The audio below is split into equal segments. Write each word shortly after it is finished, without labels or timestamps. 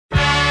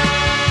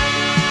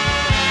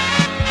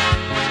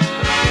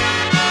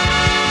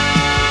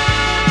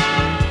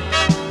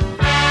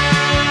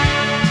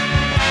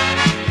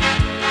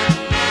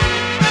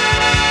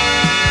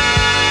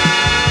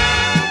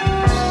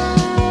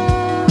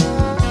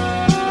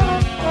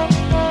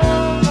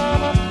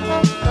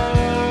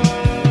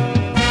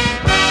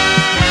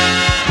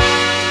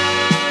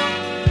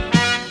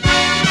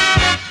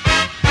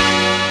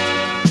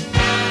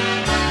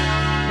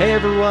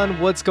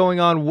everyone? What's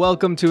going on?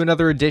 Welcome to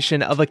another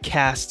edition of A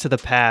Cast to the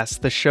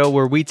Past, the show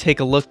where we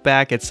take a look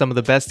back at some of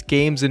the best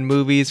games and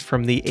movies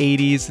from the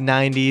 80s,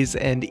 90s,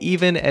 and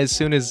even as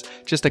soon as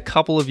just a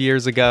couple of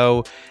years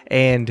ago,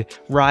 and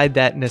ride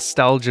that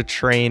nostalgia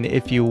train,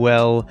 if you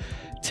will.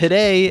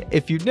 Today,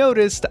 if you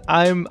noticed,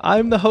 I'm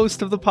the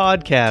host of the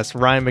podcast,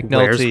 Ryan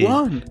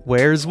McNulty.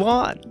 Where's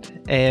Juan?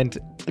 And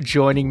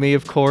joining me,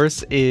 of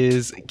course,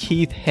 is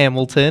Keith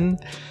Hamilton.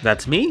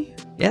 That's me?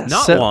 Yeah,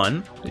 not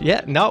Juan.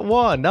 Yeah, not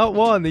Juan,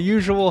 the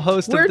usual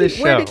host of this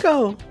show.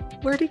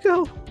 Where'd he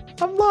go?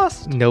 I'm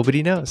lost.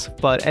 Nobody knows.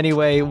 But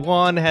anyway,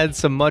 Juan had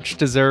some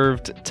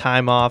much-deserved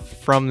time off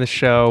from the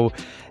show,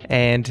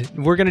 and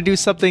we're going to do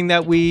something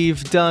that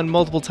we've done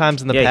multiple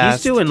times in the past. Yeah,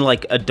 he's doing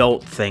like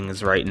adult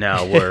things right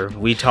now where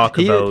we talk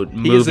about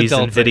movies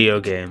and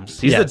video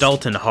games. He's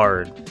adulting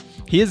hard.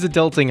 He is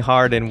adulting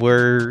hard, and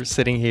we're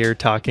sitting here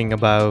talking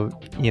about,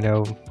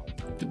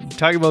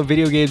 talking about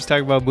video games,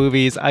 talking about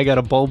movies. I got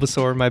a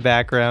Bulbasaur in my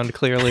background.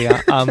 Clearly,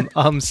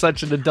 I'm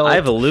such an adult. I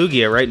have a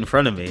Lugia right in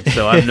front of me,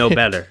 so I'm no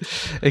better.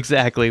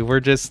 Exactly.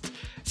 We're just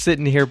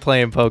sitting here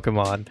playing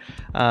Pokemon.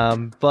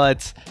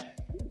 But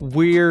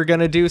we're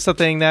going to do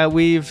something that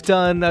we've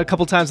done a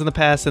couple times in the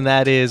past, and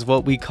that is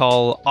what we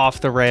call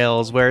Off the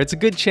Rails, where it's a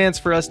good chance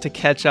for us to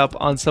catch up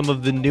on some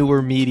of the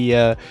newer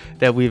media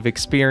that we've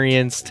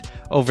experienced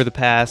over the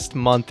past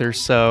month or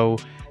so,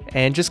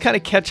 and just kind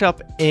of catch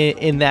up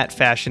in that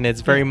fashion.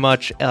 It's very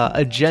much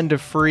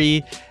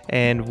agenda-free,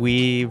 and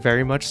we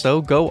very much so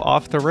go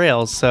off the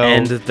rails.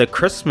 And the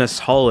Christmas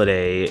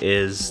holiday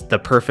is the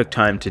perfect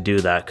time to do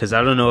that, because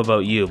I don't know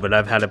about you, but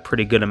I've had a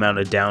pretty good amount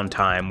of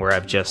downtime where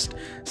I've just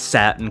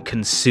sat and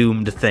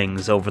consumed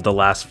things over the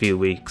last few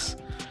weeks.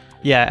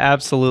 Yeah,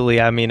 absolutely.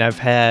 I mean, I've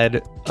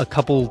had a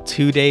couple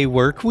 2-day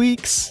work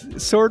weeks,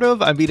 sort of.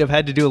 I mean, I've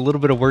had to do a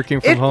little bit of working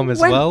from home as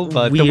well,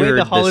 but the way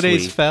the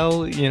holidays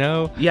fell,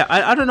 Yeah,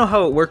 I don't know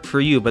how it worked for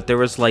you, but there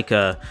was like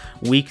a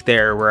week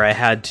there where I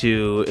had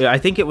to, I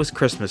think it was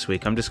Christmas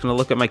week. I'm just going to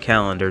look at my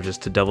calendar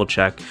just to double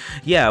check.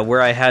 Yeah,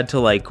 where I had to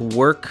like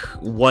work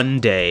one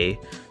day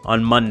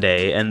on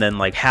Monday and then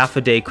like half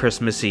a day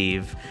Christmas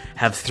Eve,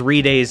 have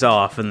 3 days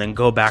off, and then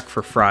go back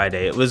for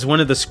Friday. It was one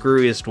of the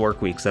screwiest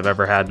work weeks I've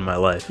ever had in my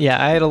life.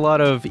 Yeah, I had a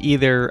lot of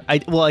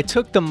I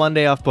took the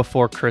Monday off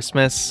before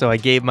Christmas, so I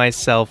gave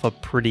myself a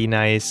pretty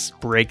nice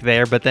break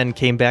there, but then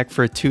came back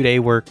for a 2-day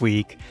work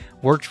week,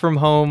 worked from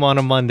home on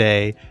a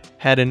Monday,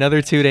 had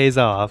another 2 days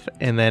off,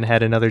 and then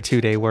had another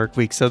 2-day work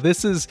week. So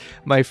this is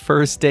my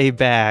first day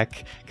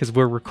back, because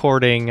we're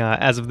recording,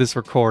 as of this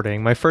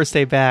recording, my first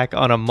day back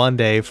on a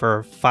Monday for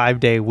a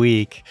 5-day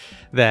week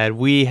that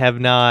we have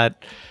not...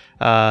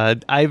 I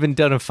haven't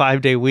done a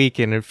 5-day week,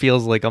 and it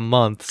feels like a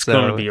month. It's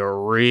going to be a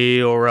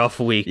real rough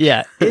week.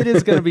 Yeah, it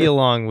is going to be a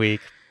long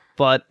week.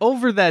 But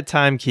over that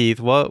time, Keith,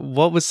 what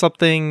was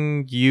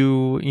something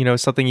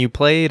something you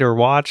played or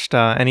watched?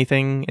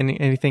 Anything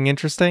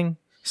interesting?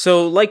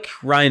 So, like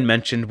Ryan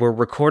mentioned, we're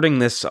recording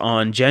this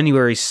on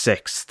January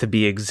 6th, to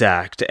be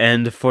exact,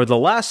 and for the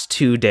last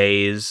 2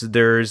 days,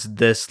 there's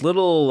this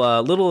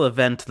little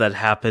event that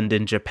happened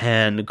in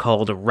Japan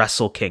called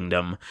Wrestle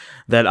Kingdom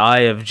that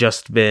I have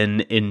just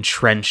been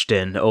entrenched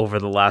in over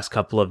the last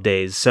couple of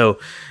days. So,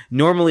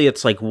 normally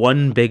it's like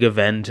one big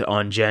event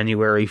on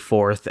January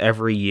 4th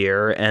every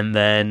year, and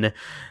then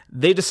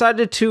they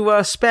decided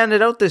to span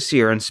it out this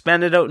year and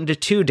span it out into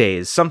 2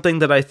 days, something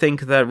that I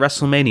think that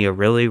WrestleMania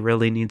really,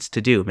 really needs to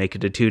do, make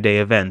it a 2-day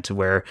event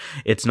where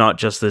it's not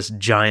just this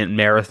giant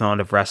marathon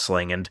of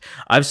wrestling. And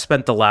I've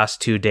spent the last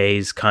 2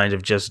 days kind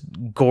of just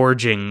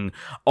gorging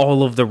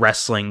all of the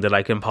wrestling that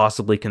I can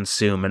possibly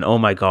consume, and oh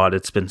my god,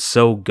 it's been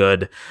so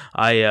good.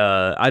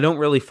 I don't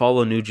really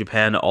follow New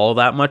Japan all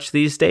that much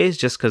these days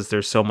just because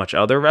there's so much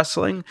other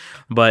wrestling,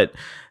 but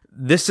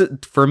this is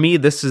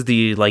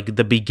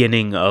the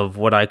beginning of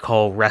what I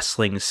call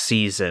wrestling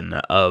season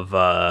of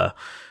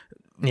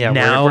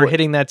now we're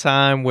hitting that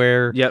time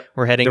where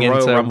we're heading into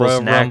Royal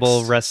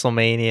Rumble,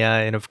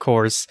 WrestleMania, and of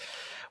course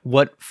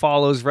what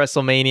follows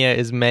WrestleMania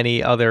is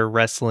many other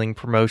wrestling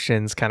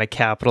promotions kind of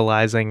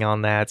capitalizing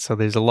on that. So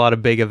there's a lot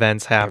of big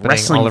events happening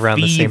all around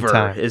the same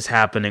time. Is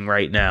happening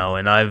right now,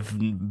 and I've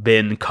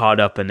been caught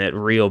up in it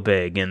real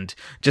big, and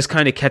just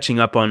kind of catching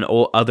up on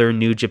other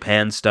New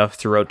Japan stuff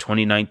throughout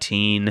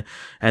 2019,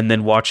 and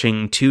then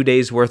watching 2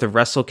 days worth of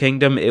Wrestle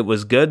Kingdom. It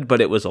was good,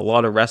 but it was a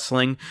lot of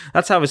wrestling.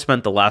 That's how I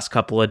spent the last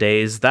couple of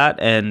days. That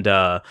and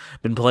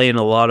been playing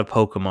a lot of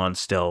Pokemon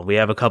still. We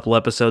have a couple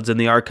episodes in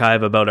the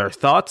archive about our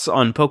thoughts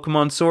on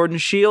Pokemon Sword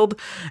and Shield,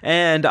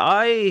 and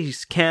I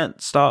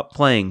can't stop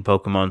playing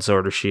Pokemon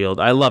Sword or Shield.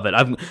 I love it.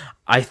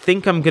 I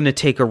think I'm going to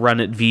take a run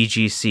at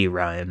VGC,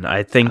 Ryan.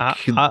 I think...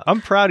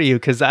 I'm proud of you,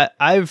 because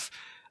I've...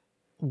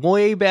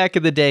 Way back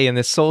in the day, in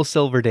the Soul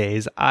Silver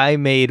days, I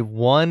made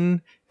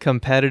one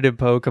competitive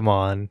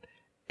Pokemon,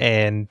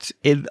 and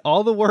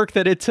all the work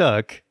that it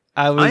took,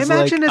 I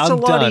imagine it's a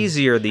lot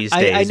easier these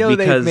days. I know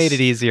they've made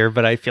it easier,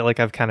 but I feel like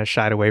I've kind of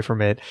shied away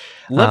from it.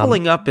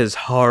 Leveling up is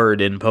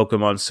hard in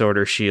Pokemon Sword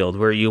or Shield,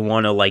 where you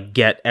want to like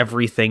get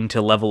everything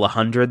to level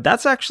 100.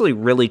 That's actually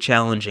really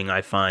challenging,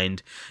 I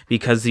find,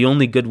 because the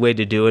only good way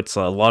to do it's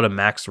a lot of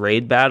max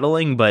raid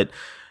battling, but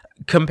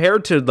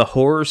compared to the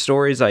horror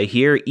stories I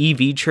hear,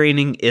 EV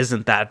training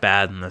isn't that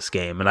bad in this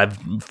game, and I've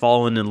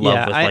fallen in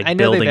love with like building teams. I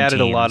know they've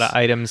added a lot of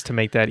items to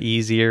make that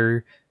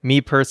easier. Me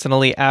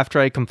personally, after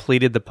I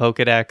completed the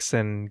Pokedex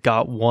and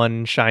got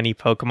one shiny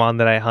Pokemon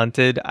that I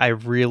hunted, I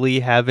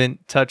really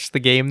haven't touched the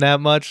game that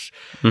much.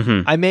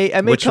 Mm-hmm. I may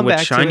come back to it.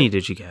 Which shiny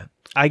did you get?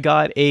 I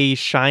got a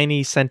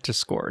shiny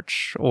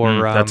Scentiscorch,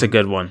 or that's a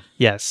good one.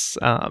 Yes,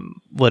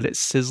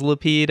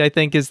 Sizzlipede, I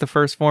think, is the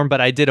first form,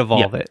 but I did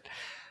evolve it.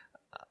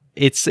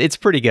 It's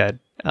pretty good.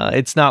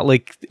 It's not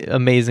like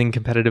amazing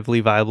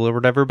competitively viable or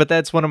whatever, but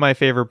that's one of my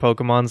favorite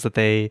Pokemons that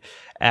they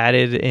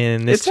added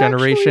in this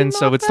generation,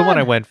 so it's the one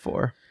I went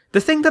for. The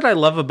thing that I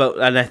love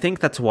about, and I think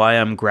that's why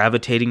I'm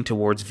gravitating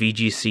towards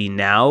VGC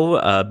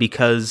now,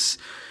 because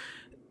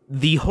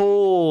the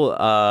whole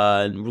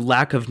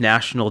lack of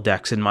national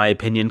decks, in my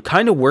opinion,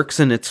 kind of works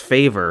in its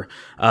favor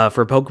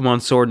for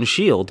Pokemon Sword and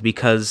Shield,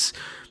 because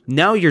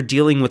now you're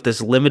dealing with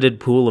this limited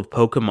pool of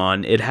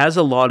Pokemon. It has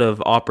a lot of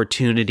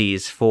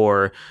opportunities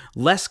for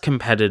less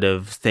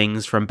competitive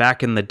things from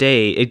back in the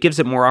day. It gives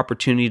it more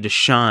opportunity to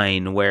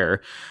shine,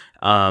 where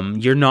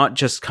you're not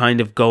just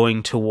kind of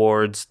going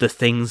towards the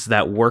things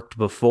that worked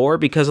before,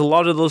 because a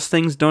lot of those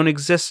things don't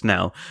exist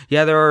now.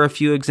 Yeah, there are a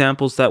few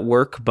examples that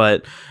work,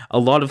 but a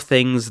lot of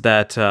things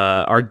that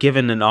are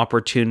given an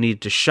opportunity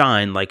to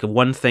shine, like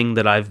one thing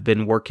that I've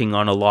been working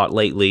on a lot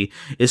lately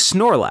is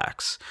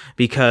Snorlax,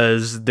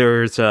 because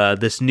there's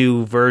this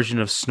new version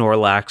of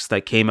Snorlax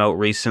that came out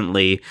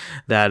recently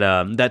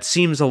that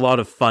seems a lot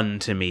of fun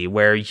to me,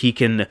 where he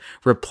can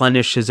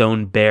replenish his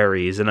own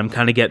berries, and I'm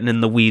kind of getting in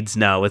the weeds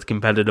now with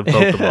competitive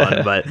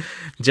Pokemon, but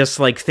just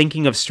like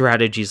thinking of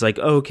strategies like,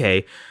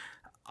 okay,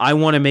 I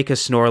want to make a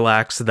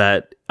Snorlax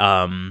that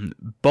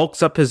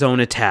bulks up his own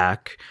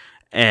attack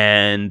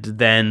and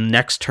then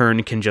next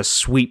turn can just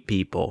sweep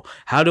people.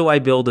 How do I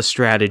build a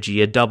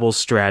strategy, a double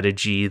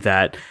strategy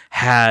that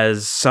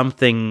has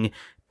something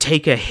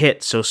take a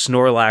hit so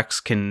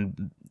Snorlax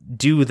can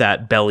do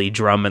that belly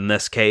drum in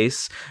this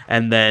case,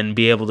 and then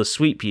be able to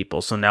sweep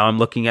people? So now I'm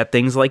looking at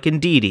things like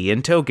Indeedee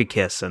and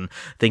Togekiss and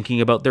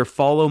thinking about their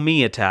follow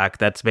me attack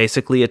that's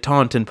basically a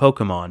taunt in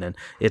Pokemon, and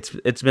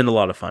it's been a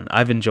lot of fun.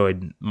 I've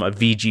enjoyed my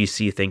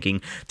VGC thinking.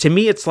 To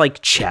me, it's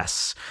like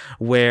chess,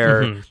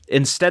 where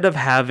instead of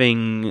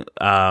having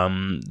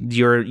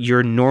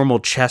your normal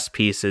chess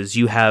pieces,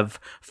 you have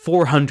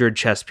 400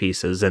 chess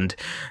pieces, and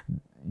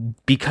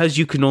because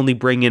you can only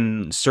bring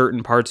in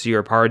certain parts of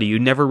your party, you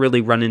never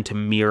really run into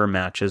mirror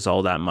matches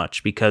all that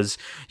much, because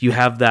you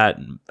have that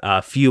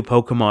few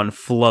Pokemon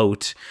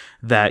float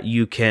that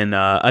you can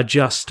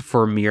adjust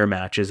for mirror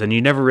matches, and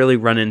you never really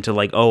run into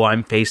like, oh,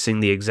 I'm facing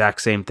the exact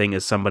same thing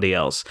as somebody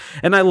else,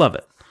 and I love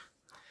it.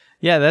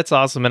 Yeah, that's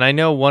awesome. And I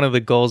know one of the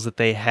goals that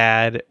they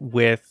had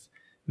with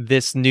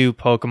this new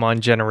Pokemon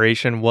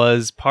generation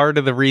was part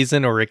of the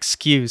reason, or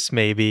excuse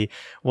maybe,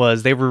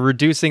 was they were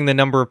reducing the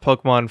number of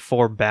Pokemon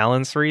for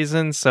balance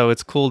reasons. So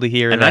it's cool to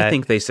hear and that. I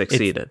think they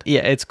succeeded.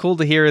 It's cool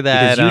to hear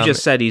that. Because you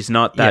just said he's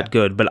not that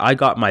good, but I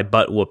got my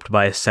butt whooped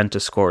by a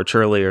Centiskorch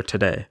earlier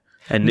today.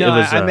 And no, it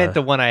was, I meant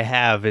the one I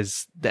have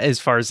is as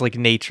far as like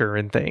nature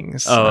and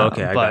things. Oh,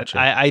 okay, I but gotcha.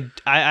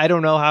 I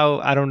don't know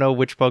I don't know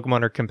which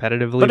Pokemon are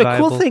competitively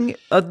viable.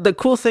 The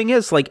cool thing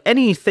is, like,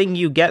 anything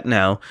you get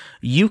now,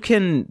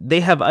 they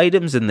have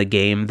items in the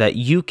game that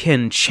you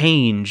can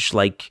change.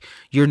 Like,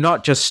 you're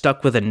not just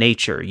stuck with a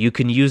nature. You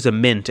can use a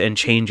mint and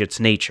change its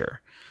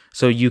nature.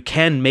 So you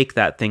can make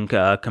that thing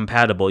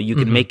compatible. You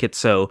can make it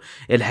so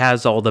it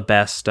has all the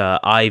best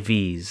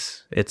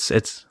IVs.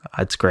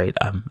 It's great.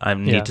 I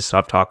need to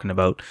stop talking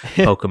about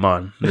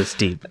Pokemon this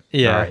deep.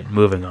 Yeah. All right,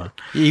 moving on.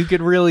 You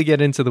could really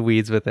get into the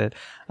weeds with it.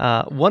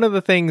 One of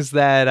the things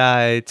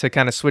that to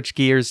kind of switch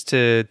gears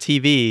to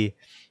TV,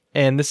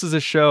 and this is a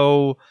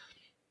show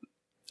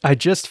I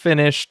just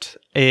finished.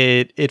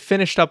 It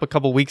finished up a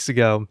couple weeks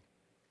ago.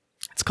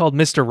 It's called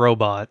Mr.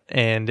 Robot,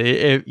 and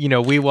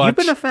we watch. You've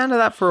been a fan of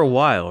that for a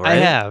while, right? I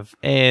have,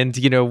 and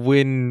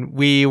when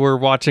we were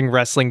watching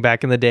wrestling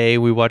back in the day,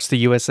 we watched the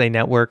USA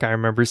Network. I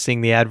remember seeing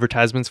the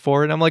advertisements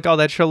for it. I'm like, oh,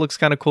 that show looks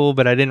kind of cool,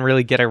 but I didn't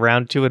really get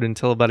around to it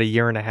until about a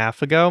year and a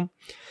half ago.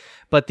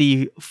 But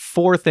the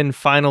fourth and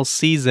final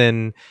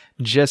season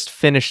just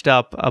finished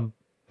up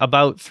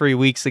about 3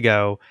 weeks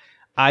ago.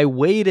 I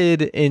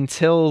waited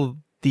until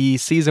the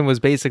season was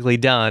basically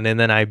done, and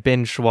then I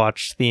binge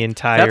watched the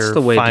entire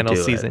final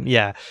season.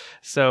 Yeah.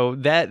 So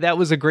that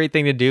was a great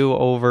thing to do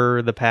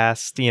over the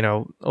past,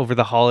 over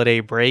the holiday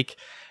break.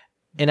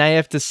 And I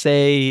have to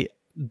say,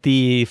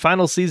 the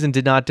final season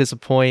did not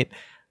disappoint.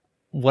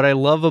 What I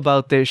love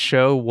about this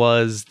show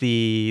was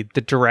the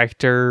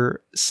director,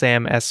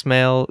 Sam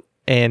Esmail,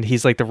 and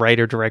he's like the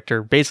writer,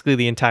 director, basically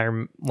the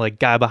entire like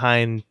guy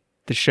behind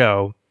the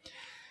show.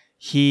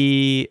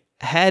 He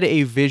had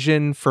a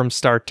vision from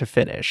start to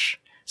finish.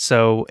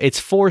 So it's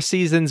 4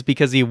 seasons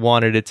because he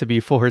wanted it to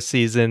be 4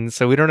 seasons.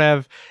 So we don't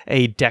have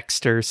a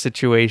Dexter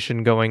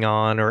situation going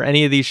on or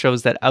any of these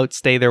shows that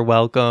outstay their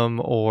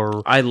welcome.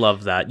 Or I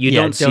love that. You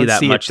don't see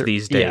that much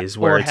these days,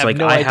 where it's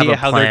like, I have a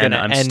plan,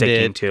 I'm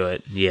sticking to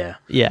it. Yeah.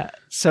 Yeah.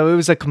 So it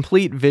was a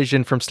complete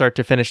vision from start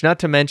to finish. Not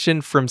to mention,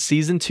 from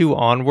season 2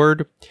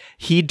 onward,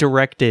 he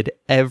directed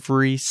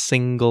every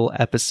single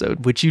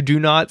episode, which you do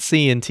not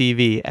see in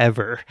TV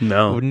ever.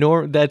 No.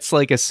 Nor that's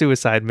like a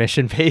suicide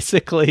mission,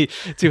 basically,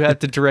 to have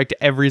to direct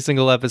every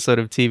single episode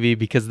of TV,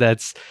 because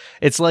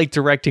it's like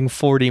directing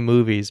 40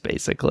 movies,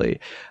 basically.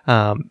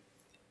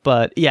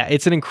 But yeah,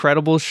 it's an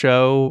incredible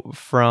show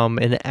from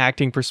an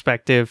acting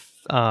perspective,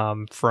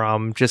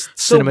 from just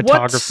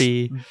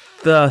cinematography.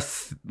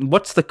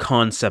 What's the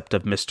concept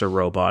of Mr.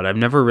 Robot? I've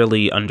never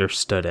really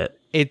understood it.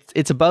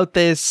 It's about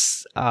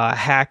this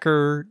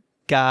hacker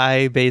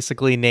guy,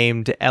 basically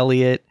named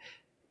Elliot,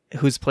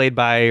 who's played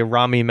by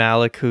Rami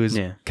Malek, who's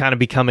kind of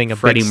becoming a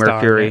Freddie big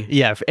star. Mercury.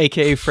 Yeah,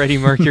 aka Freddie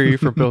Mercury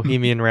from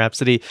Bohemian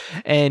Rhapsody.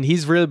 And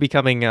he's really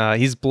becoming,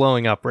 he's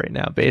blowing up right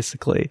now,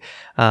 basically.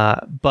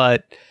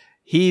 But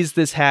he's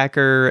this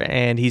hacker,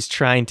 and he's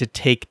trying to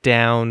take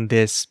down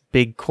this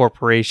big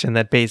corporation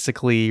that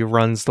basically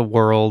runs the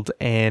world.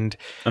 And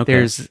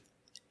there's,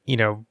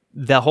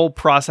 the whole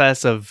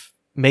process of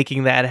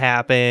making that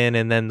happen,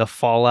 and then the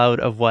fallout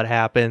of what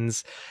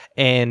happens.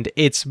 And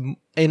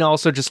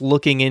also just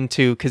looking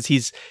into, because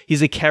he's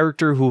a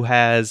character who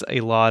has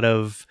a lot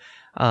of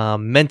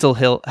mental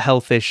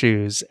health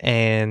issues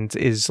and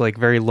is like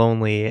very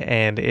lonely,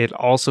 and it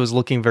also is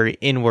looking very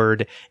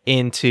inward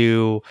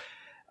into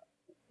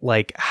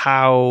like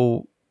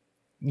how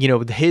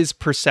his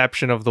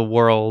perception of the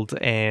world.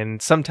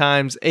 And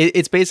sometimes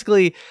it's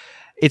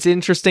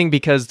interesting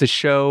because the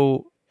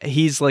show,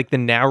 he's like the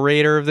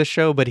narrator of the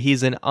show, but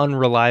he's an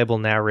unreliable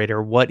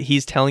narrator. What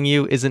he's telling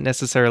you isn't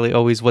necessarily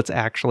always what's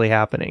actually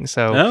happening.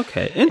 So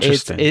okay,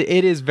 interesting.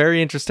 It is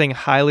very interesting.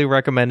 Highly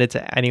recommended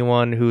to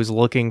anyone who's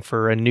looking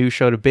for a new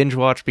show to binge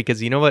watch,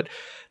 because you know what?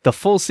 The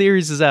full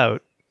series is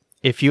out.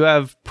 If you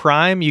have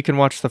Prime, you can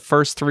watch the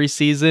first 3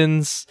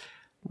 seasons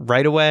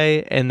right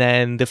away, and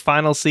then the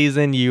final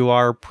season you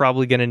are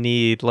probably going to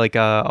need like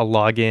a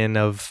login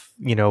of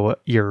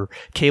your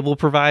cable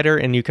provider,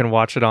 and you can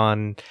watch it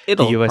on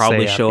it'll the USA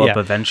probably app. show up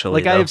eventually,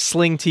 like though. I have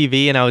Sling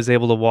TV, and I was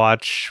able to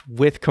watch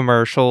with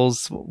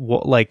commercials,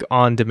 like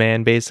on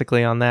demand,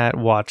 basically on that,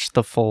 watch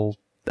the full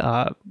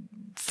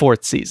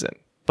 4th season.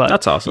 But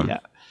that's awesome.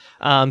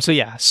 So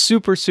yeah,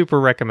 super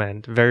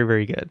recommend. Very,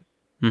 very good.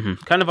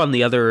 Mm-hmm. Kind of on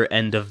the other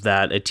end of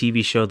that, a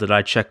TV show that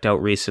I checked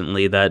out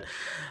recently that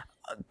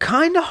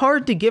kind of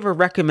hard to give a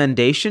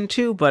recommendation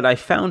to, but I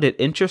found it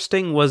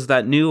interesting, was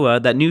that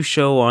new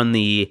show on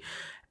the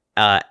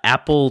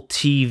Apple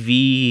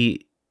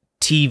TV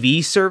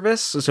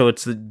service. So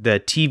it's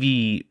the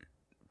TV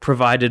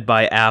provided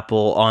by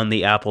Apple on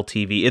the Apple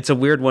TV. It's a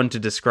weird one to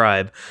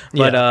describe,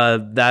 but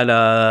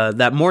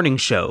that morning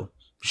show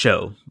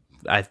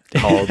I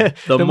called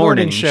the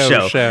morning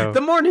show. The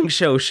morning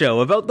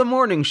show about the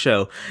morning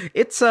show.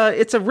 It's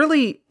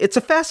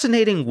a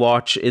fascinating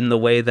watch in the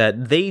way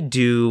that they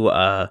do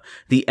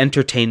the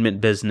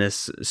entertainment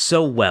business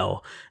so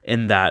well,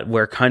 in that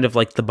where kind of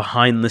like the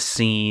behind the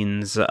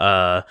scenes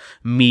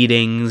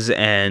meetings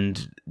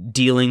and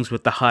dealings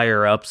with the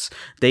higher ups,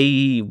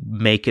 they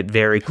make it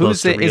very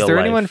close to real life. Is there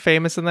anyone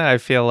famous in that? I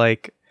feel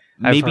like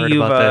maybe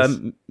you've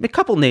a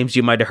couple names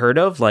you might have heard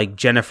of, like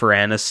Jennifer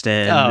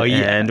Aniston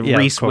and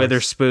Reese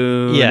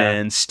Witherspoon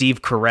and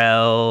Steve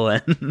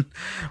Carell, and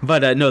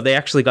but no, they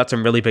actually got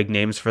some really big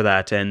names for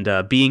that.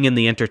 And being in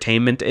the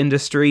entertainment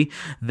industry,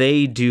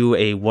 they do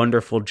a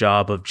wonderful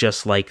job of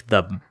just like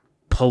the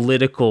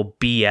political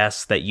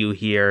BS that you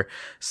hear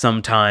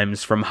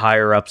sometimes from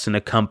higher ups in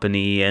a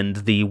company and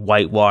the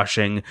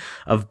whitewashing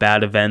of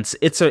bad events.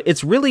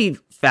 It's really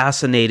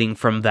fascinating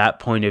from that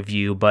point of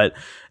view, but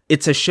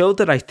it's a show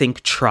that I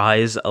think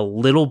tries a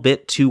little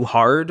bit too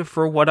hard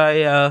for what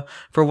I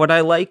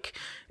like.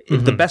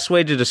 Mm-hmm. The best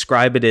way to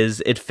describe it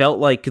is it felt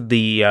like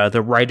the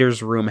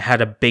writer's room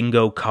had a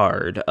bingo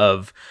card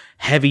of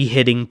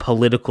heavy-hitting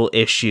political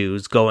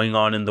issues going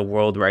on in the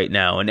world right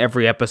now. And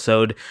every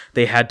episode,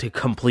 they had to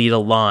complete a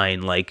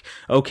line like,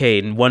 okay,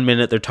 in 1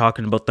 minute they're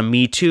talking about the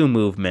Me Too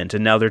movement,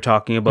 and now they're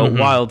talking about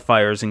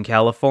wildfires in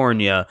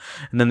California,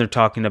 and then they're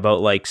talking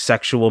about like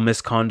sexual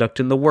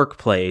misconduct in the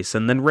workplace,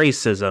 and then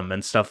racism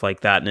and stuff like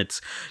that. And it's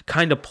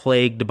kind of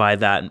plagued by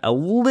that a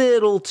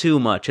little too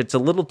much. It's a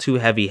little too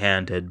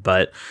heavy-handed,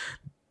 but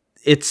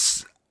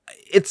it's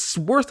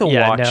worth a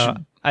watch. No,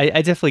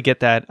 I definitely get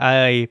that.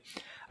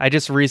 I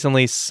just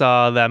recently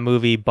saw that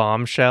movie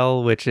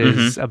Bombshell, which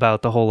is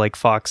about the whole like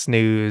Fox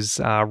News,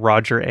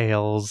 Roger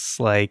Ailes,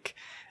 like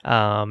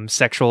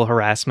sexual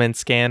harassment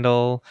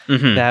scandal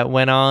that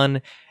went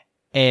on.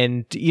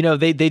 And,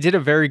 they did a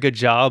very good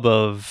job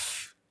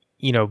of,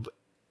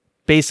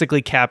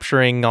 basically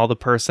capturing all the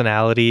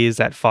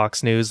personalities at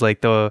Fox News, like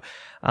the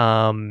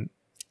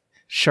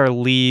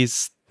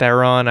Charlize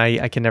Theron.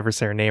 I can never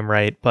say her name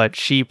right, but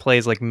she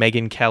plays like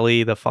Megyn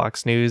Kelly, the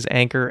Fox News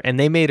anchor, and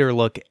they made her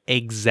look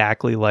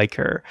exactly like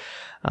her.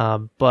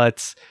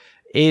 But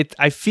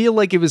I feel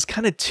like it was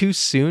kind of too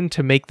soon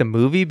to make the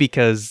movie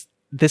because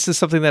this is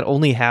something that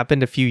only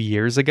happened a few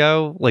years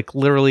ago, like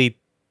literally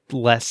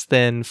less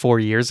than 4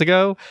 years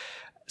ago.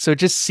 So it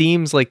just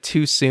seems like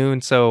too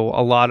soon. So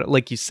a lot,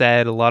 like you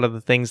said, a lot of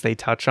the things they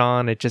touch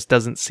on, it just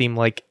doesn't seem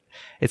like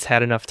it's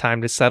had enough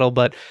time to settle.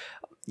 But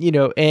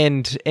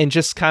and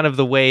just kind of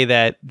the way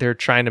that they're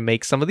trying to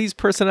make some of these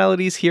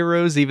personalities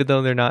heroes, even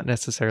though they're not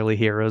necessarily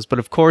heroes. But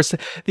of course,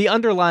 the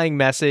underlying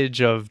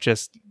message of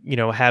just,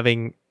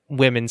 having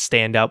women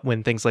stand up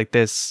when things like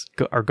this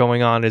are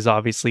going on is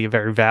obviously a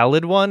very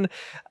valid one.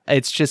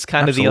 It's just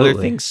kind of the other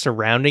things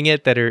surrounding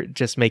it that are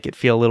just make it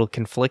feel a little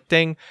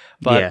conflicting.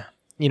 But,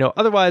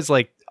 otherwise,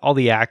 like all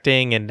the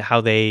acting and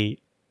how they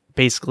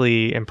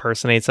basically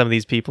impersonate some of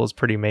these people is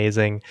pretty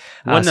amazing.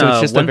 So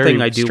it's just a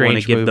very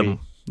strange movie.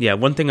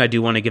 One thing I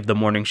do want to give the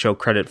morning show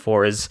credit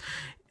for is,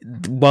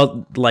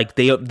 well, like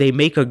they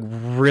make a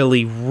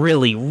really,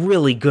 really,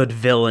 really good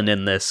villain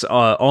in this,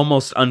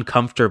 almost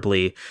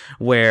uncomfortably,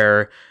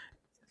 where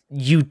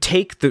they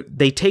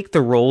take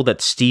the role that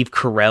Steve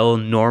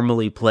Carell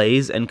normally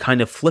plays and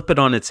kind of flip it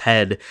on its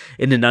head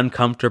in an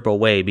uncomfortable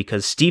way,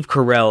 because Steve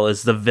Carell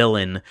is the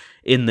villain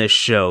in this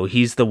show.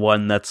 He's the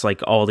one that's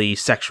like all the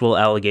sexual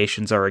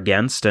allegations are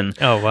against. And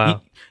oh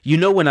wow.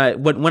 When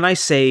I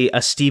say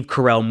a Steve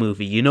Carell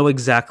movie, you know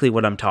exactly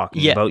what I'm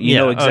talking about. You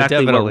know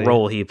exactly what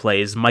role he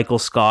plays. Michael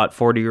Scott,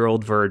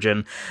 40-year-old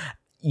virgin.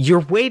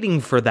 You're waiting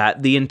for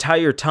that the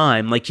entire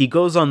time. Like, he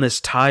goes on this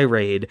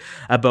tirade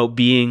about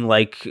being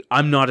like,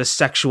 I'm not a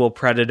sexual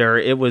predator.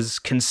 It was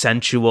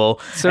consensual.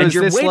 So and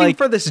you're waiting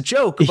for this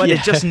joke, but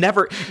it just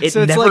never, it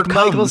so it's never like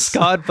comes. Michael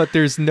Scott, but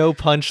there's no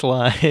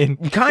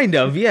punchline. Kind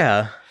of,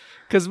 yeah.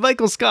 Because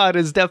Michael Scott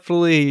has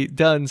definitely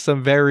done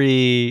some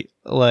very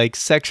like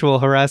sexual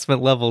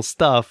harassment level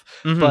stuff,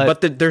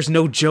 but there's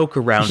no joke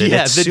around it.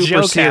 Yeah, it's the super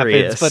joke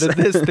serious. happens, but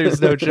in this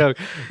there's no joke.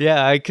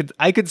 Yeah,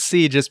 I could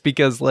see, just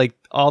because like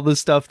all the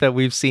stuff that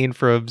we've seen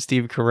from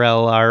Steve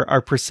Carell,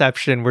 our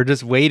perception, we're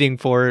just waiting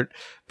for it,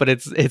 but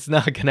it's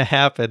not going to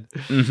happen.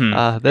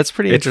 That's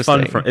pretty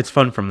interesting. It's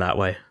fun from that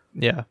way.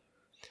 Yeah.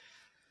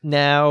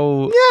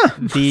 Now,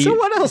 so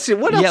what else?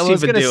 What else? I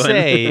was going to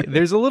say,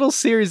 there's a little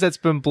series that's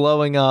been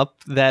blowing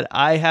up that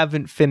I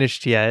haven't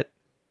finished yet,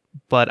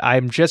 but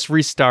I'm just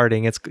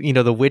restarting. It's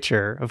The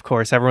Witcher, of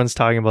course. Everyone's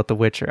talking about The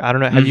Witcher. I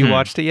don't know. Have you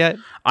watched it yet?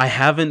 I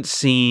haven't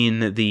seen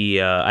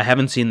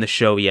the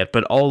show yet,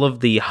 but all of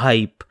the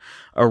hype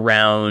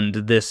around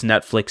this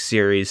Netflix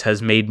series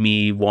has made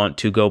me want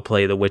to go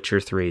play The Witcher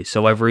 3.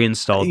 So I've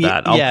reinstalled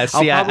that. I'll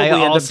probably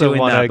end up doing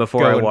that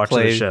before I watch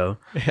the show.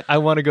 I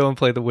want to go and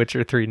play The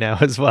Witcher 3 now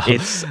as well.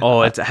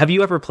 Have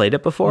you ever played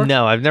it before?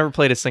 No, I've never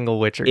played a single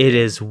Witcher game. It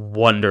is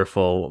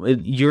wonderful.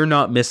 You're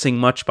not missing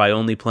much by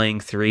only playing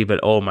 3, but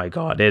oh my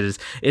god, it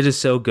is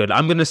so good.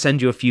 I'm going to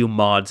send you a few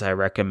mods I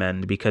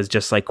recommend, because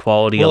just like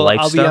quality of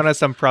life stuff. I'll be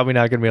honest, I'm probably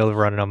not going to be able to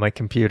run it on my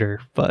computer,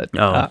 but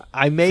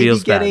I may be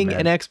getting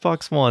an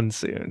Xbox One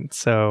soon,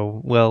 so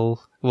we'll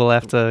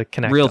have to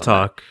connect. Real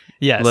talk.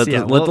 Yes.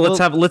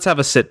 Let's have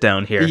a sit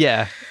down here.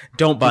 Yeah.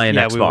 Don't buy an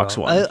Xbox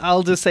One.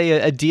 I'll just say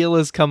a deal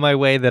has come my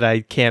way that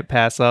I can't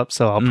pass up,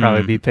 so I'll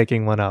probably be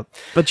picking one up.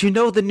 But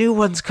the new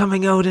one's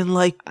coming out in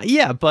like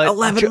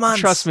 11 months.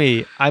 Trust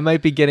me, I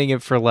might be getting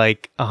it for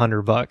like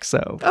 $100.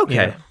 So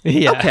okay.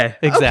 Yeah. Okay.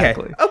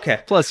 Exactly.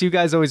 Okay. Plus, you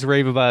guys always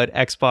rave about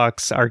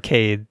Xbox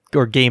Arcade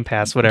or Game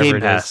Pass, whatever Game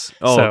it Pass. is.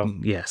 Oh, so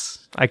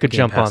yes. I could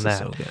jump on that.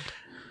 So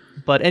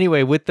but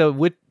anyway, with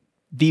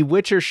the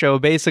Witcher show,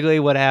 basically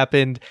what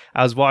happened,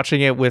 I was watching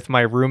it with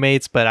my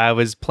roommates, but I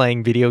was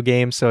playing video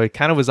games, so it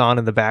kind of was on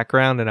in the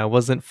background and I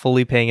wasn't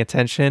fully paying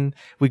attention.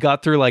 We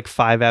got through like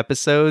 5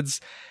 episodes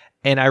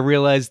and I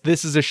realized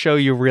this is a show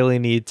you really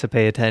need to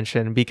pay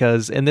attention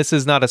because, and this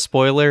is not a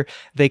spoiler,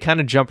 they kind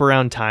of jump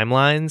around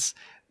timelines.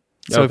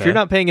 So if you're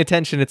not paying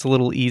attention, it's a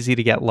little easy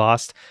to get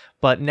lost.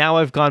 But now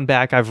I've gone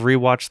back, I've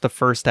rewatched the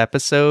first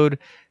episode,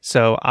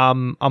 so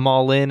I'm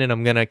all in and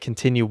I'm going to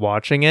continue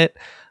watching it.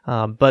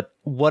 But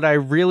what I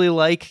really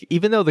like,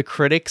 even though the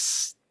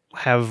critics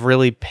have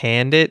really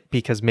panned it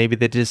because maybe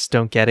they just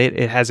don't get it,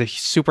 it has a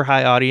super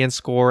high audience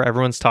score.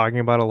 Everyone's talking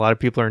about it. A lot of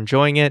people are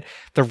enjoying it.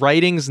 The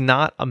writing's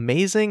not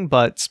amazing,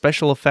 but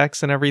special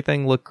effects and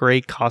everything look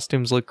great.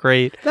 Costumes look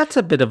great. That's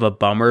a bit of a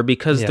bummer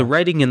because the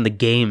writing in the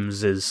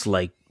games is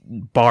like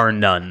bar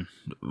none.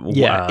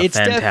 Yeah, it's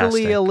fantastic.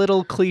 Definitely a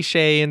little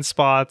cliche in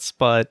spots,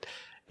 but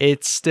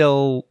it's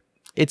still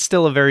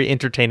a very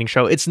entertaining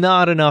show. It's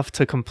not enough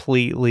to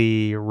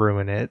completely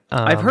ruin it.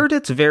 I've heard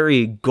it's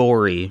very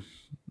gory.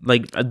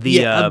 Like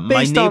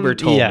my neighbor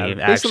told me, actually.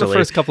 Based on the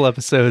first couple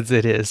episodes,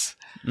 it is.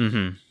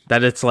 Mm-hmm.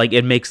 That it's like,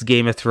 it makes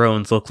Game of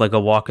Thrones look like a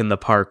walk in the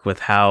park with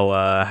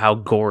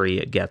how gory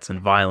it gets and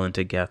violent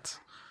it gets.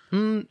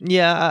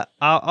 Yeah,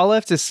 I'll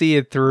have to see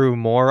it through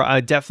more.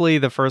 Definitely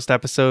the first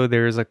episode,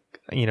 there's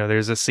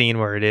a scene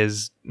where it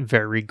is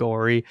very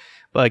gory,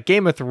 but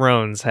Game of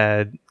Thrones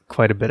had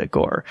quite a bit of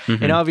gore.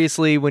 Mm-hmm. And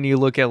obviously, when you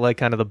look at like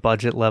kind of the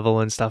budget level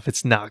and stuff,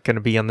 it's not going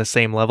to be on the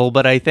same level.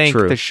 But I think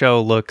the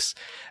show looks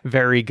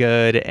very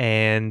good.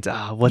 And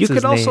what's his name?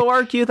 You could also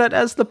argue that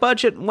as the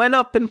budget went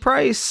up in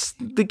price,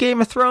 the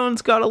Game of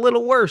Thrones got a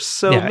little worse.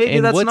 So maybe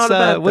that's not a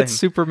bad thing. What's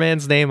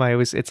Superman's name?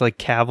 It's like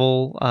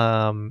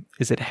Cavill.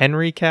 Is it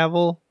Henry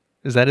Cavill?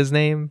 Is that his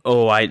name?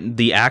 Oh,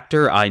 the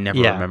actor, I never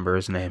remember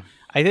his name.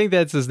 I think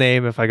that's his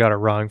name. If I got it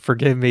wrong,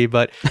 forgive me.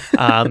 But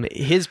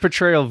his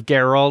portrayal of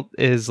Geralt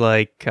is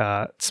like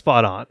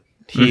spot on.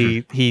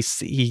 He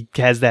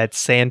has that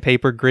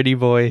sandpaper gritty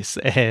voice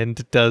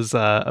and does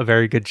a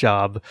very good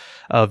job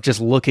of just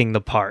looking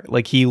the part.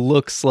 Like he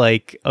looks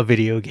like a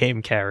video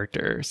game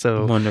character.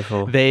 So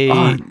wonderful. They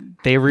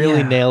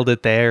really nailed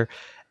it there.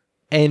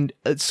 And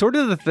sort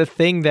of the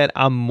thing that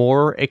I'm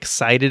more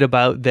excited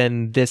about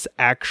than this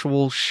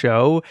actual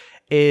show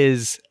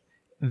is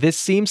this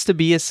seems to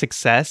be a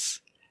success.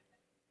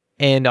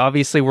 And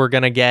obviously we're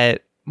going to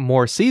get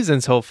more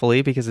seasons,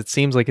 hopefully, because it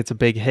seems like it's a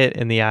big hit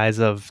in the eyes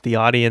of the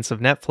audience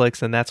of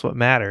Netflix, and that's what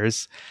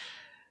matters.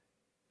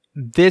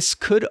 This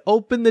could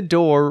open the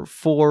door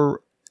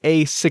for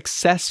a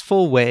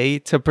successful way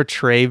to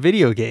portray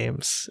video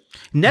games.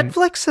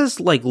 Netflix has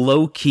like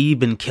low-key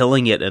been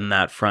killing it in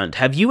that front.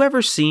 Have you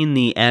ever seen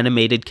the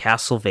animated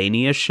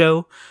Castlevania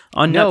show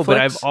on Netflix? No, but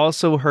I've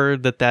also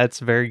heard that that's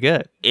very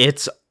good.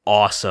 It's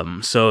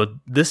awesome. So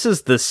this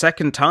is the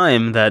second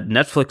time that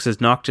Netflix has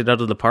knocked it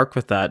out of the park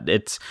with that.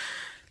 It's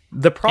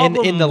the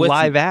problem in the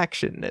live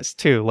actionness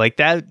too. Like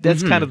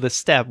that's kind of the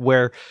step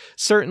where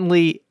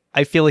certainly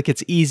I feel like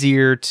it's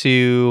easier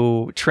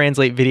to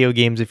translate video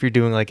games if you're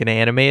doing like an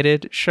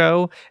animated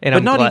show.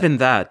 And but even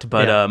that.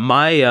 But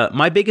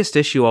my biggest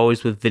issue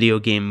always with video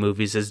game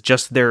movies is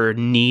just their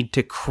need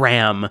to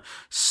cram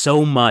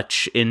so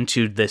much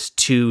into this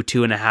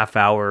 2.5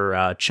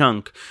 hour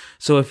chunk.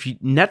 So if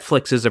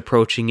Netflix is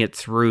approaching it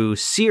through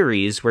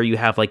series where you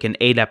have like an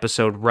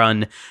 8-episode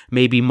run,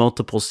 maybe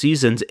multiple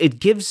seasons, it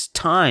gives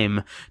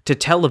time to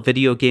tell a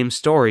video game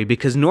story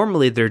because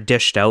normally they're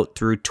dished out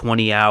through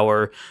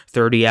 20-hour,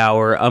 30-hour,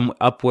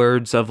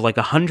 upwards of like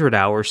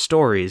 100-hour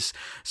stories.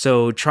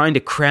 So trying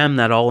to cram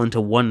that all into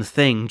one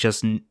thing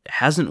just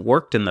hasn't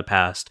worked in the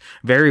past.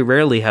 Very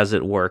rarely has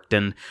it worked.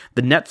 And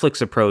the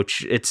Netflix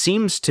approach, it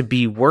seems to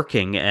be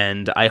working,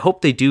 and I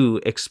hope they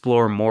do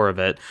explore more of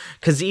it.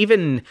 Because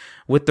even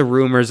with the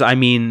rumors, I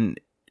mean,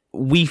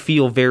 we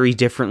feel very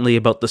differently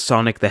about the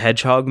Sonic the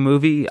Hedgehog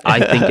movie. I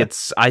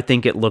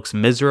think it looks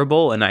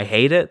miserable and I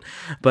hate it.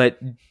 But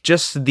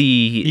just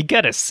you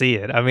gotta see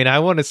it. I mean, I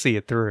want to see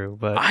it through,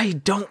 but I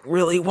don't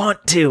really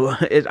want to.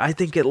 I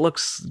think it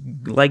looks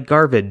like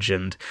garbage,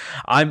 and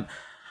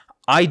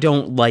I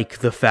don't like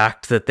the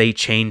fact that they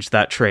changed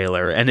that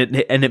trailer, and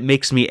it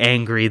makes me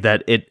angry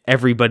that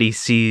everybody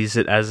sees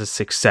it as a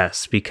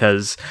success,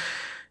 because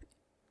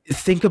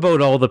think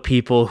about all the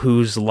people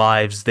whose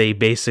lives they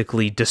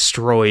basically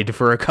destroyed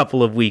for a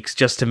couple of weeks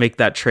just to make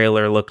that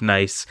trailer look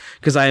nice.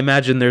 Because I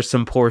imagine there's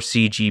some poor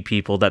CG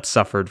people that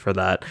suffered for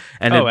that.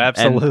 And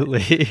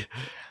absolutely.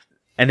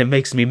 And it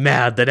makes me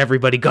mad that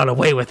everybody got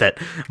away with it.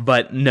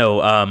 But no,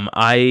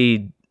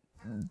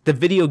 the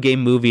video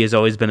game movie has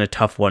always been a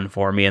tough one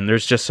for me, and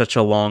there's just such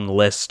a long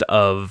list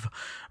of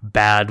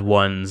bad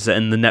ones,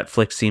 and the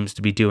Netflix seems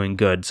to be doing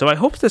good. So I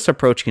hope this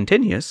approach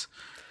continues.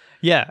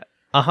 Yeah,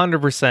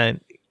 100%.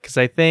 Because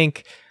I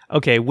think,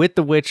 okay, with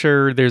The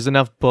Witcher, there's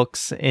enough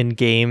books and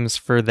games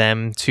for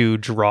them to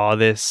draw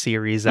this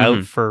series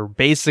out for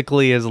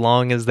basically as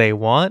long as they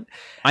want.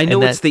 I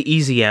know it's the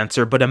easy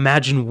answer, but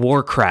imagine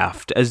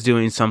Warcraft as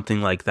doing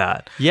something like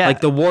that. Yeah.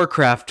 Like the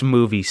Warcraft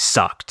movie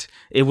sucked.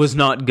 It was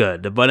not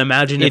good, but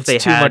imagine if they had...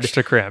 It's too much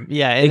to cram.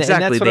 Yeah,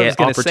 exactly. And that's what they had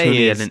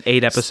opportunity at an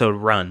 8-episode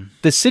run.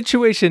 The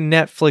situation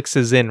Netflix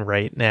is in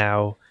right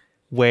now,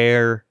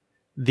 where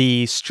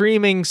the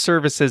streaming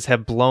services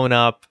have blown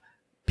up,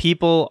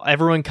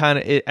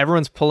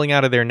 everyone's pulling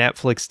out of their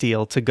Netflix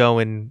deal to go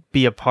and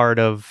be a part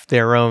of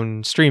their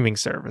own streaming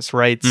service,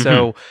 right? Mm-hmm.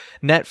 So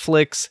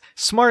Netflix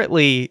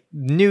smartly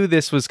knew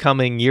this was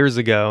coming years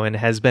ago and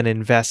has been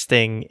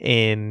investing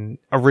in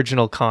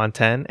original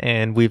content,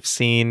 and we've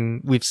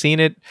seen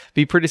it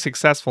be pretty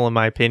successful, in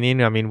my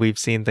opinion. I mean, we've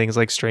seen things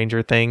like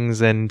Stranger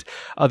Things and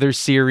other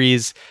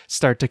series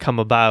start to come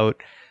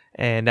about.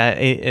 And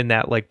in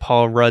that like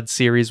Paul Rudd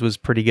series was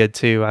pretty good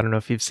too. I don't know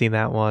if you've seen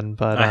that one,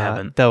 but I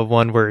haven't. The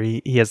one where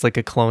he has like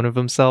a clone of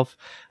himself.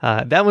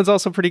 That one's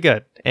also pretty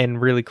good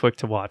and really quick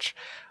to watch.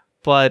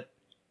 But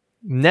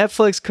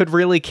Netflix could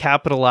really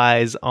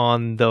capitalize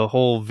on the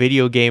whole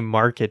video game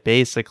market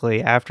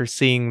basically after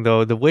seeing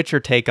The Witcher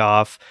take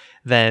off.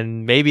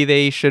 then maybe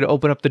they should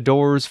open up the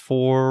doors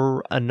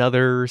for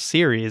another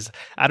series.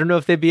 I don't know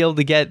if they'd be able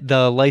to get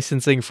the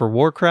licensing for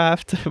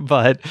Warcraft,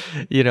 but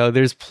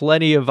there's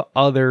plenty of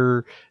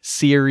other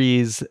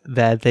series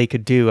that they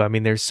could do. I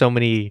mean, there's so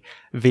many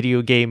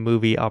video game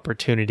movie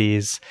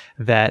opportunities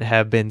that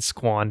have been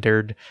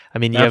squandered. I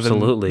mean, you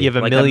Absolutely. have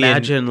a like million.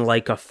 Imagine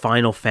like a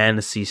Final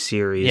Fantasy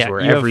series where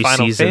you have every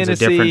Final season's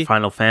Fantasy, a different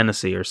Final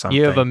Fantasy or something.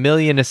 You have a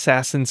million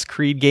Assassin's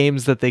Creed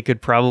games that they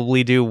could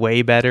probably do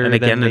way better. And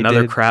again, than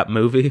another did. crap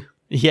movie.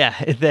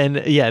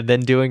 Then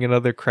doing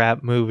another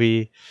crap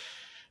movie.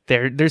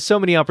 There's so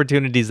many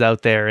opportunities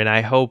out there, and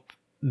I hope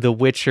The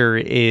Witcher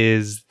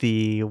is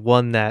the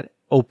one that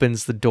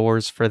opens the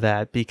doors for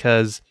that,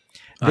 because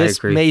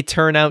this may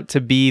turn out to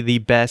be the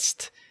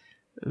best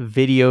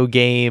video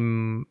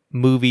game,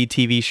 movie,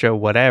 TV show,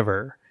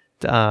 whatever,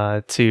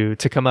 to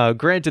come out.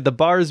 Granted, the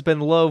bar's been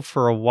low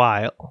for a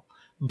while,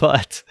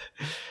 but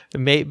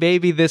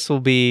maybe this will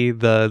be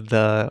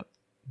the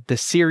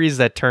series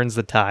that turns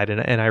the tide,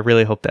 and I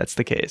really hope that's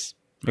the case.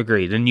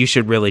 Agreed. And you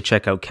should really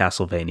check out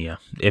Castlevania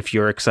if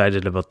you're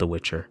excited about The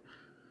Witcher.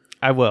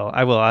 I will.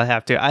 I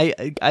have to.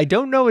 I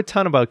don't know a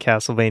ton about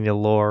Castlevania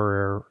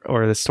lore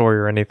or the story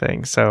or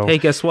anything. So hey,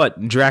 guess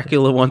what?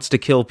 Dracula wants to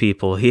kill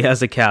people. He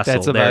has a castle.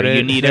 That's about it.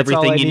 You need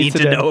everything you need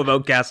to know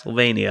about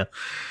Castlevania.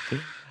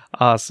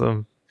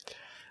 Awesome.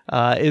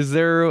 Is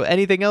there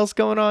anything else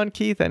going on,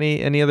 Keith?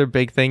 Any other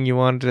big thing you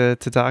wanted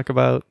to talk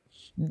about?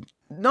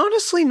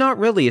 Honestly, not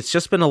really. It's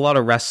just been a lot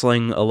of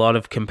wrestling, a lot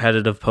of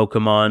competitive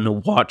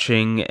Pokemon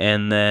watching,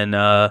 and then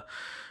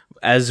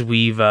as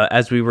we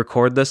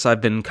record this, I've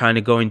been kind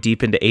of going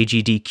deep into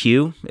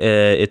AGDQ.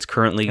 It's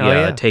currently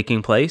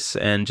taking place,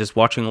 and just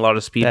watching a lot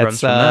of speedruns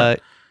from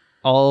that.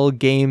 All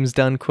games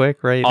done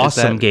quick, right?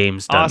 Awesome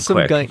games done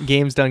quick. Awesome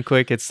games done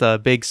quick. It's a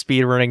big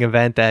speedrunning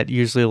event that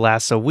usually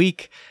lasts a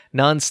week,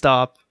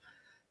 nonstop.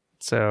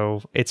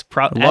 So it's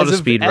a lot of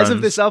speed runs. As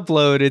of this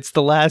upload, it's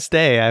the last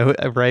day,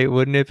 right?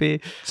 Wouldn't it be?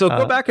 So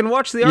go back and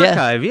watch the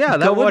archive. Yeah,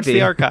 that would watch be.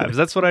 the archives.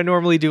 That's what I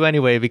normally do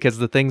anyway, because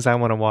the things I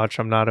want to watch,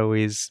 I'm not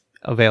always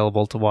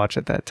available to watch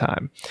at that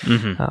time.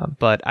 Mm-hmm.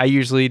 But I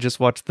usually just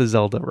watch the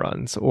Zelda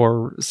runs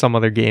or some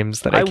other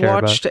games that I care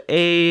about. I watched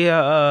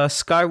a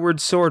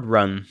Skyward Sword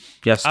run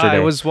yesterday. I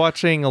was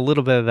watching a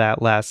little bit of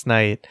that last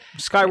night.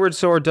 Skyward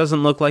Sword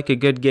doesn't look like a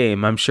good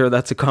game. I'm sure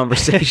that's a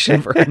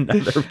conversation for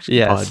another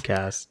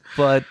podcast.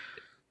 But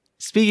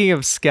speaking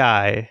of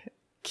Sky,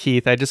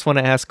 Keith, I just want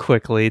to ask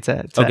quickly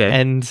to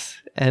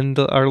end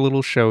our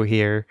little show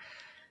here.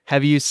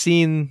 Have you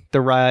seen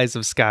The Rise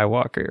of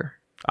Skywalker?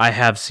 I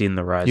have seen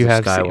The Rise of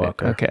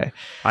Skywalker. Okay.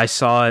 I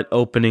saw it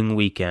opening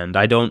weekend.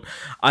 I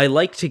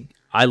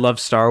love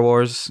Star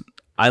Wars.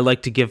 I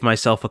like to give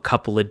myself a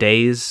couple of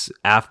days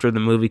after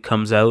the movie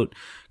comes out,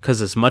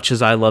 because as much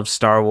as I love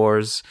Star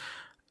Wars,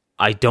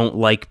 I don't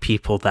like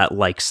people that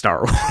like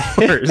Star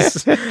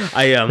Wars.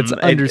 It's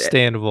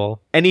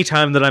understandable.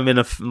 Anytime that I'm in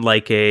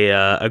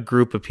a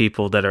group of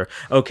people that are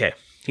okay,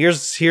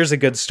 here's a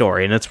good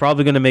story, and it's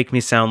probably going to make me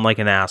sound like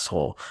an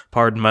asshole.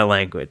 Pardon my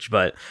language,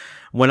 but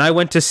when I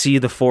went to see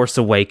The Force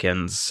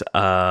Awakens,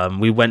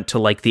 we went to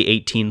like the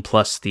 18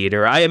 plus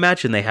theater. I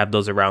imagine they have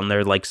those around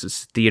there, like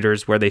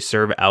theaters where they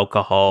serve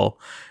alcohol,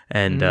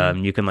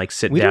 and you can like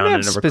sit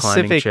down in a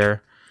reclining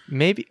chair.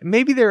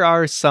 Maybe there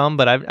are some,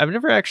 but I've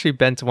never actually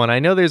been to one. I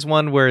know there's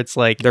one where it's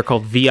like they're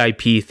called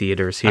VIP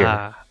theaters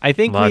here. I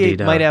think we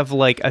might have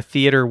like a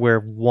theater where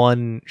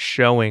one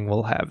showing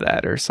will have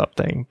that or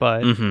something,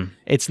 but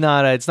it's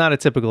not a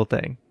typical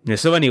thing. Yeah,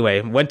 so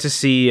anyway, went to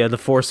see The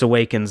Force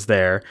Awakens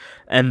there,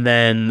 and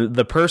then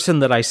the person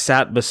that I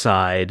sat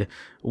beside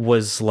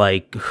was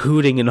like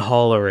hooting and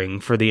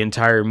hollering for the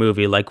entire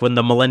movie. Like when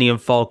the Millennium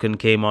Falcon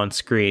came on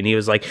screen, he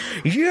was like,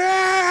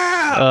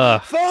 "Yeah,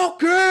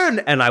 Falcon!"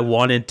 And I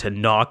wanted to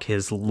knock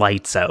his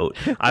lights out.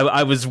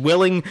 I was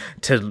willing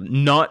to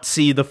not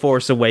see The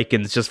Force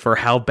Awakens just for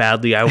how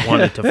badly I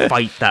wanted to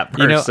fight that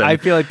person. I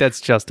feel like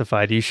that's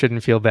justified. You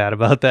shouldn't feel bad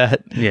about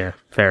that. Yeah,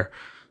 fair.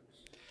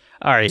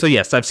 All right. So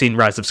yes, I've seen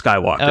Rise of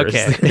Skywalker.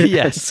 Okay.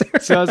 Yes.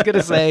 So I was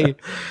gonna say,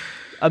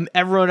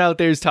 everyone out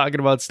there is talking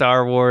about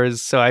Star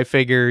Wars, so I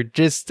figured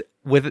just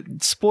with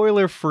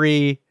spoiler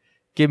free,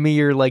 give me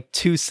your like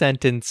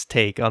 2-sentence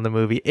take on the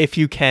movie if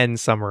you can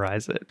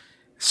summarize it.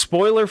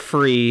 Spoiler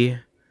free.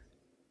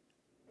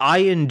 I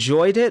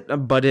enjoyed it,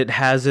 but it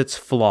has its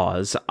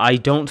flaws. I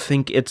don't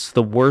think it's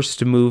the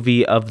worst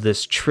movie of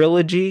this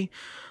trilogy,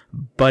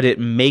 but it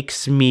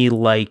makes me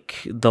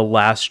like The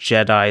Last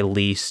Jedi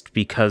least,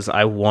 because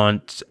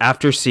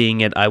after seeing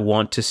it, I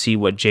want to see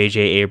what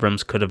J.J.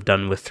 Abrams could have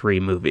done with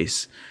 3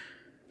 movies.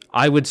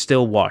 I would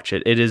still watch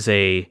it. It is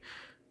a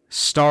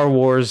Star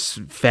Wars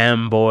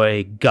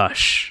fanboy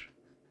gush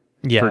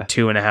for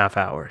 2.5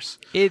 hours.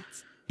 It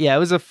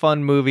was a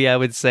fun movie, I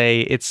would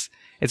say. It's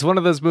one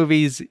of those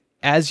movies,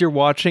 as you're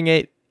watching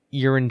it,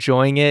 you're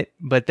enjoying it,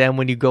 but then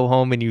when you go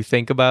home and you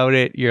think about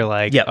it, you're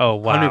like, oh,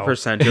 wow.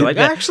 100%. You're like,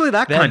 actually,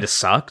 that kind of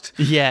sucked.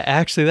 Yeah,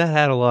 actually, that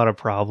had a lot of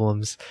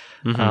problems.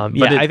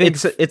 I think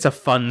it's a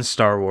fun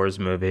Star Wars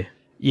movie.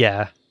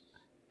 Yeah.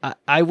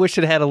 I wish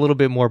it had a little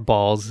bit more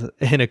balls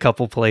in a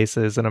couple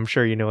places, and I'm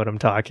sure you know what I'm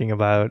talking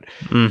about,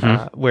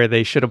 where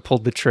they should have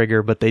pulled the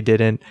trigger, but they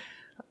didn't.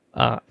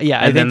 I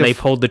think they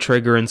pulled the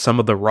trigger in some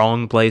of the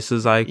wrong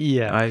places, I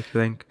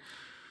think.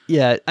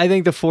 Yeah, I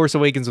think The Force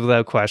Awakens,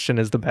 without question,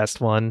 is the best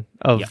one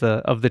of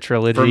the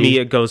trilogy. For me,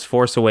 it goes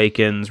Force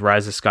Awakens,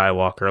 Rise of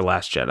Skywalker,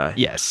 Last Jedi.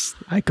 Yes,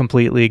 I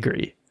completely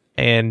agree.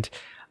 And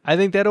I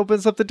think that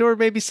opens up the door.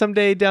 Maybe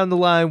someday down the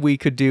line, we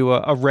could do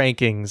a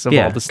rankings of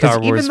all the Star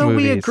Wars movies. Even though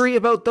we agree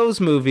about those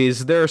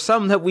movies, there are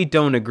some that we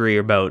don't agree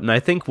about. And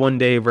I think one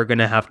day we're going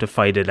to have to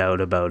fight it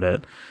out about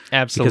it.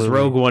 Absolutely. Because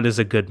Rogue One is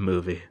a good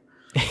movie.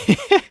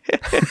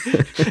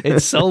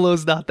 And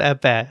Solo's not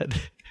that bad.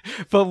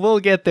 But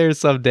we'll get there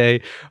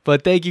someday.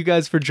 But thank you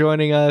guys for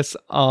joining us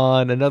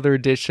on another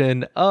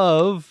edition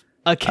of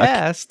A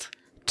Cast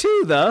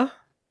to the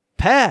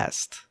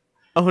Past.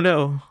 Oh,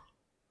 no.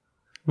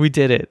 We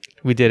did it.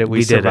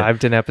 We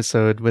survived an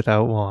episode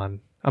without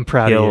Juan. I'm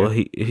proud of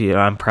you.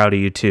 I'm proud of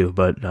you too,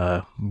 but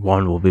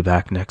Juan will be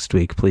back next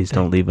week. Please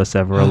don't leave us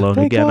ever alone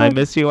again. God. I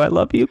miss you. I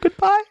love you.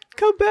 Goodbye.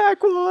 Come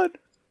back, Juan.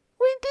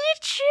 We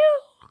need you.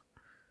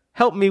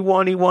 Help me,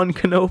 Wani Wan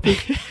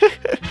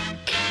Kenobi.